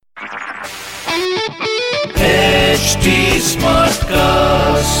HD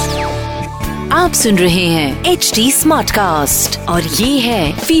Smartcast. आप सुन रहे हैं HD Smartcast और ये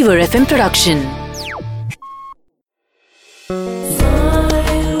है Fever FM production.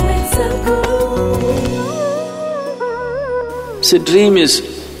 See, dream is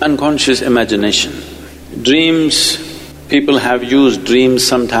unconscious imagination. Dreams, people have used dreams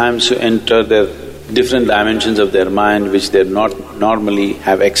sometimes to enter their different dimensions of their mind which they not normally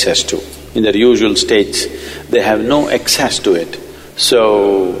have access to. In their usual states, they have no access to it.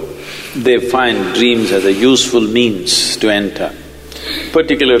 So, they find dreams as a useful means to enter.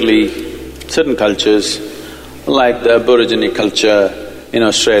 Particularly, certain cultures like the Aborigine culture in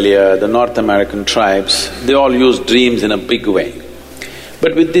Australia, the North American tribes, they all use dreams in a big way.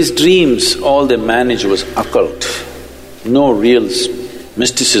 But with these dreams, all they managed was occult. No real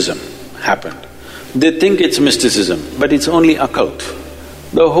mysticism happened. They think it's mysticism, but it's only occult.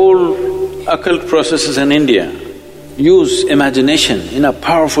 The whole occult processes in India use imagination in a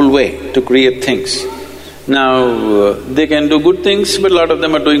powerful way to create things. Now, they can do good things, but a lot of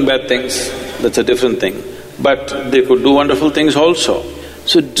them are doing bad things. That's a different thing. But they could do wonderful things also.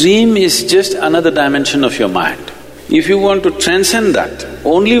 So, dream is just another dimension of your mind. If you want to transcend that,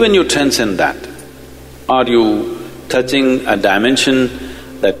 only when you transcend that are you touching a dimension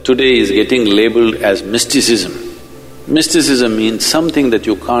that today is getting labeled as mysticism. Mysticism means something that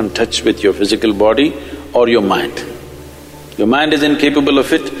you can't touch with your physical body or your mind. Your mind is incapable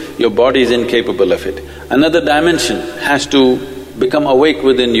of it, your body is incapable of it. Another dimension has to become awake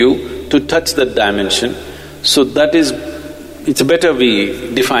within you to touch that dimension. So that is… it's better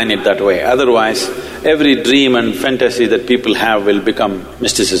we define it that way, otherwise every dream and fantasy that people have will become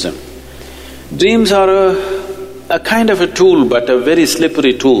mysticism. Dreams are a kind of a tool, but a very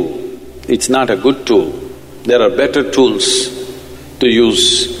slippery tool. It's not a good tool. There are better tools to use,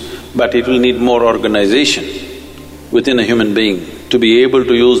 but it will need more organization within a human being to be able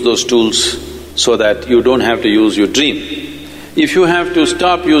to use those tools so that you don't have to use your dream. If you have to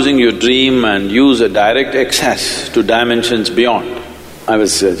stop using your dream and use a direct access to dimensions beyond… I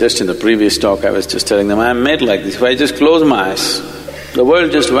was just in the previous talk, I was just telling them, I'm made like this. If I just close my eyes, the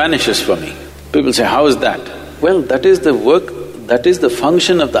world just vanishes for me. People say, how is that? Well, that is the work, that is the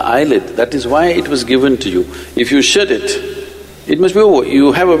function of the eyelid, that is why it was given to you. If you shut it must be over.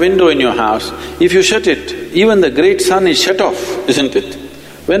 You have a window in your house, if you shut it, even the great sun is shut off, isn't it?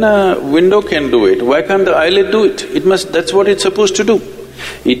 When a window can do it, why can't the eyelid do it? It must… that's what it's supposed to do.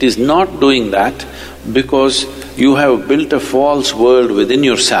 It is not doing that because you have built a false world within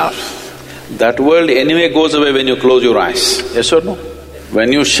yourself. That world anyway goes away when you close your eyes, yes or no?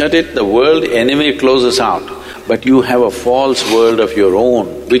 When you shut it, the world anyway closes out, but you have a false world of your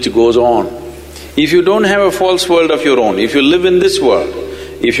own which goes on. If you don't have a false world of your own, if you live in this world,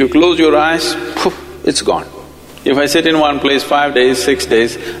 if you close your eyes, poof, it's gone. If I sit in one place 5 days, 6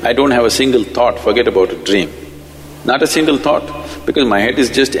 days, I don't have a single thought, forget about a dream. Not a single thought, because my head is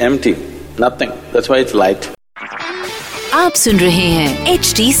just empty, nothing, that's why it's light. आप सुन रहे हैं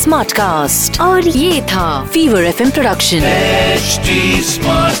HD Smartcast और ये था Fever FM production. HD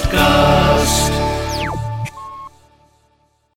Smartcast।